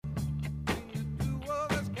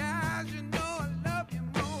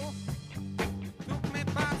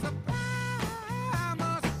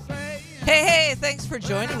Hey, thanks for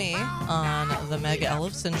joining me on the Meg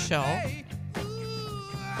Ellefson Show.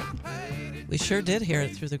 We sure did hear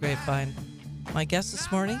it through the grapevine. My guest this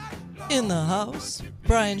morning, in the house,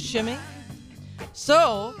 Brian Schimming.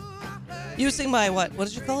 So, using my, what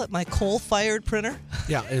did you call it? My coal-fired printer?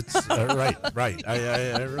 Yeah, it's right.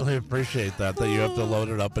 I really appreciate that you have to load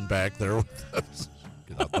it up and back there with us.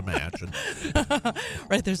 Get out the match. And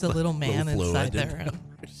right, there's a little man inside there. And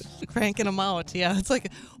cranking them out. Yeah, it's like,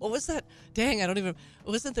 what was that? Dang, I don't even.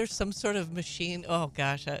 Wasn't there some sort of machine? Oh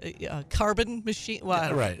gosh, a carbon machine.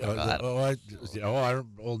 Well, right. Our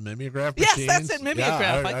old mimeograph yes, machines. That's it.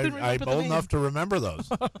 Mimeograph. Yeah, I couldn't remember I'm the old name. enough to remember those.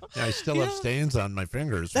 Yeah, I still have stains on my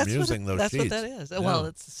fingers from using those that's sheets. That's what that is. Yeah. Well,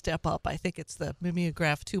 it's a step up. I think it's the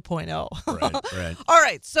mimeograph 2.0. Right. All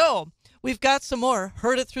right, so we've got some more.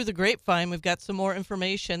 Heard it through the grapevine. We've got some more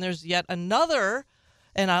information. There's yet another.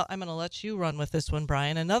 And I'm going to let you run with this one,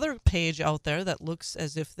 Brian. Another page out there that looks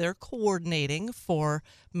as if they're coordinating for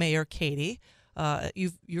Mayor Katie.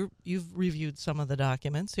 You've reviewed some of the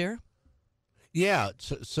documents here. Yeah.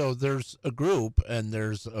 So there's a group, and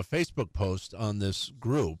there's a Facebook post on this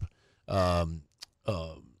group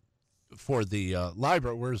for the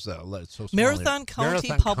library. Where's that? It's so small Marathon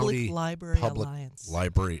County Public Library Alliance.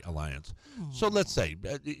 Library Alliance. So let's say,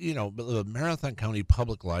 the Marathon County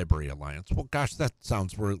Public Library Alliance. Well, gosh, that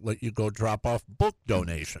sounds where let you go drop off book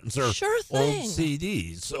donations or sure thing. old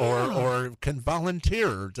CDs, or can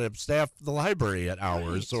volunteer to staff the library at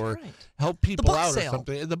hours, or help people out or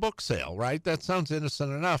something. The book sale, right? That sounds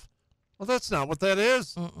innocent enough. Well, that's not what that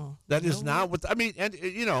is. That is not what, I mean, and,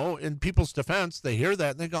 in people's defense, they hear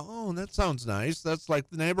that and they go, oh, that sounds nice. That's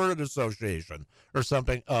like the neighborhood association or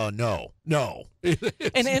something. No.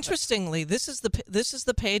 And interestingly, this is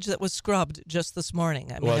the page that was scrubbed just this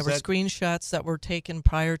morning. I mean, there were screenshots that were taken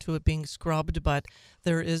prior to it being scrubbed, but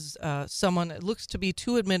there is someone, it looks to be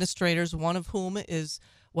two administrators, one of whom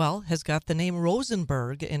has got the name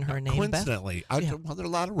Rosenberg in her name. Coincidentally, there are a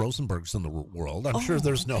lot of Rosenbergs in the world. I'm sure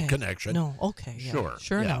there's no connection. No, okay. Yeah.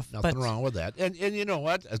 Sure enough. Nothing wrong with that. And you know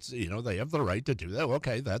what? It's, they have the right to do that.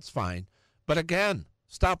 Okay, that's fine. But again,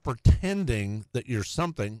 stop pretending that you're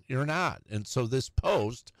something you're not. And so this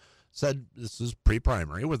post said this is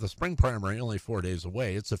pre-primary, with the spring primary only 4 days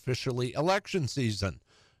away. It's officially election season.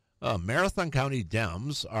 Marathon County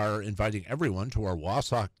Dems are inviting everyone to our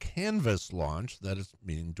Wausau Canvas launch, that is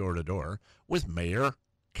meaning door-to-door, with Mayor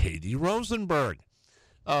Katie Rosenberg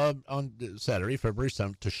on Saturday, February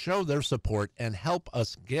 7th, to show their support and help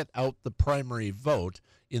us get out the primary vote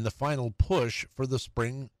in the final push for the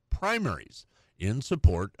spring primaries in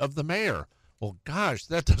support of the mayor. Well, gosh,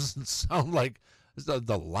 that doesn't sound like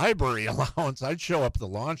the library allowance. I'd show up at the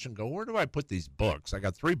launch and go, where do I put these books? I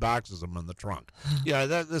got 3 boxes of them in the trunk.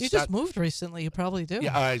 Yeah, you just moved recently. You probably do.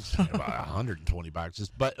 Yeah, about 120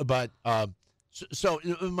 boxes. So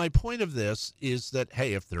my point of this is that,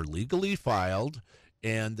 hey, if they're legally filed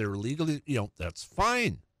and they're legally, that's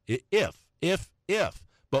fine. If.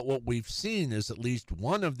 But what we've seen is at least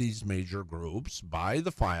one of these major groups, by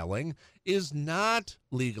the filing, is not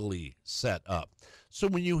legally set up. So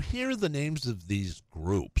when you hear the names of these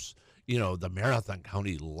groups, the Marathon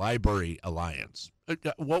County Library Alliance,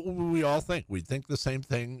 what would we all think? We'd think the same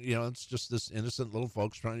thing. It's just this innocent little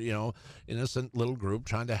folks trying, innocent little group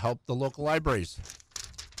trying to help the local libraries.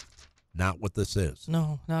 Not what this is.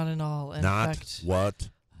 No, not at all. In fact, what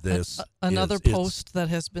this another is. post that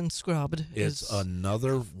has been scrubbed. It's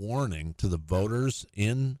another warning to the voters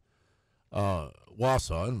in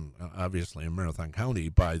Wausau, and obviously in Marathon County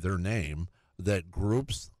by their name, that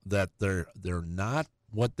groups that they're not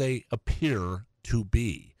what they appear to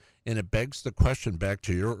be. And it begs the question, back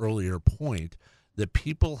to your earlier point, that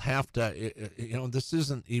people have to, this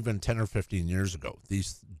isn't even 10 or 15 years ago.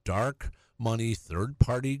 These dark money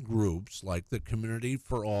third-party groups, like the Community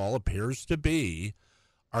for All appears to be,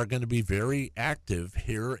 are going to be very active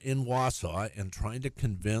here in Wausau and trying to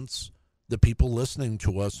convince the people listening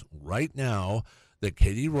to us right now that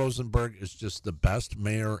Katie Rosenberg is just the best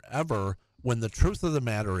mayor ever, when the truth of the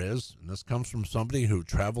matter is, and this comes from somebody who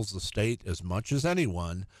travels the state as much as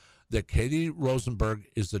anyone, that Katie Rosenberg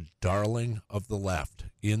is a darling of the left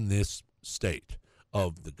in this state,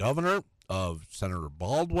 of the governor, of Senator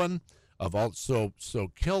Baldwin, of all. So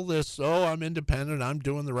kill this, I'm independent, I'm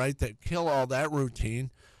doing the right thing. Kill all that routine,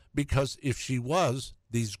 because if she was,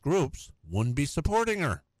 these groups wouldn't be supporting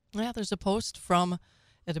her. Yeah, there's a post from,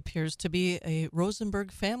 it appears to be a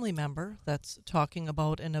Rosenberg family member that's talking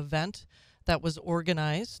about an event that was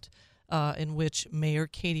organized in which Mayor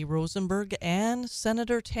Katie Rosenberg and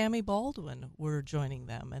Senator Tammy Baldwin were joining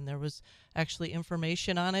them. And there was actually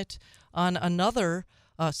information on it on another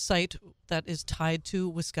site that is tied to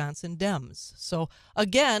Wisconsin Dems. So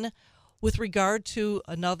again, with regard to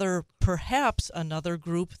perhaps another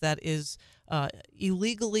group that is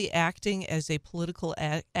illegally acting as a political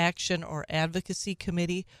action or advocacy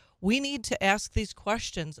committee, we need to ask these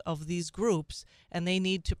questions of these groups, and they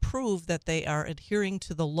need to prove that they are adhering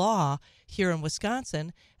to the law here in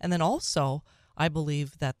Wisconsin. And then also, I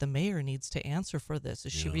believe that the mayor needs to answer for this.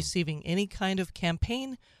 Is she receiving any kind of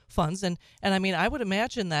campaign funds? And I mean, I would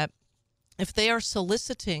imagine that if they are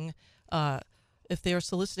soliciting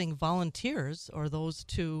volunteers or those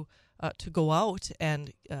to go out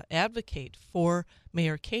and advocate for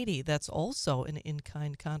Mayor Katie, that's also an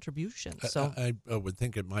in-kind contribution. So I would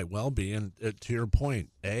think it might well be. And to your point,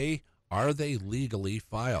 are they legally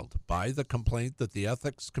filed? By the complaint that the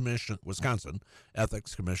Wisconsin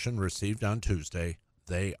Ethics Commission received on Tuesday,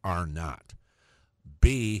 they are not.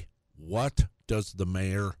 B, what does the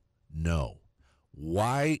mayor know?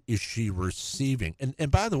 Why is she receiving?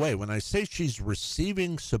 And by the way, when I say she's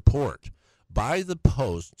receiving support by the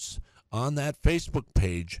posts on that Facebook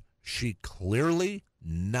page, she clearly,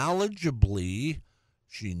 knowledgeably,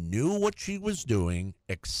 she knew what she was doing,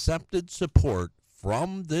 accepted support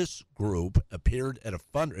from this group, appeared at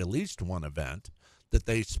at least one event that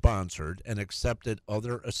they sponsored, and accepted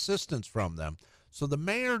other assistance from them. So the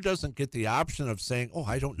mayor doesn't get the option of saying, oh,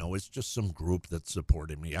 I don't know, it's just some group that's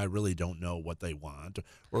supporting me. I really don't know what they want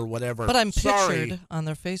or whatever. But I'm pictured on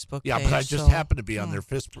their Facebook page. Yeah, but I just happen to be on their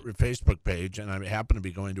Facebook page, and I happen to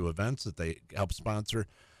be going to events that they help sponsor.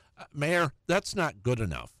 Mayor, that's not good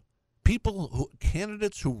enough.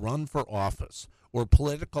 Candidates who run for office or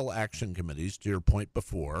political action committees, to your point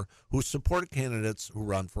before, who support candidates who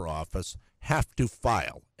run for office have to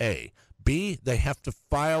file, A. B, they have to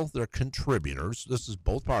file their contributors. This is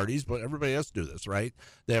both parties, but everybody has to do this, right?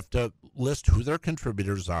 They have to list who their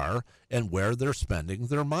contributors are and where they're spending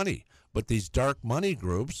their money. But these dark money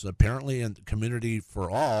groups, apparently in Community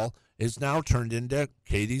for All, is now turned into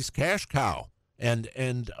Katie's cash cow. And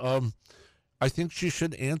I think she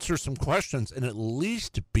should answer some questions and at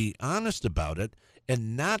least be honest about it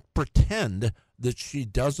and not pretend that she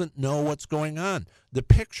doesn't know what's going on. The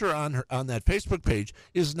picture on that Facebook page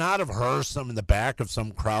is not of her in the back of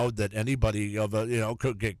some crowd that anybody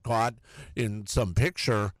could get caught in some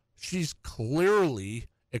picture. She's clearly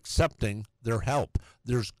accepting their help.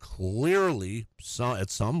 There's clearly at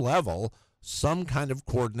some level some kind of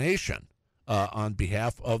coordination on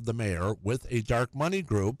behalf of the mayor with a dark money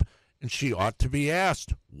group, and she ought to be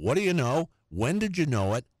asked, what do you know? When did you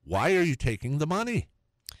know it? Why are you taking the money?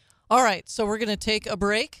 All right, so we're going to take a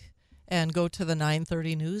break and go to the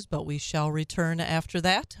 9:30 news, but we shall return after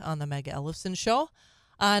that on the Meg Ellefson Show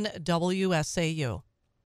on WSAU.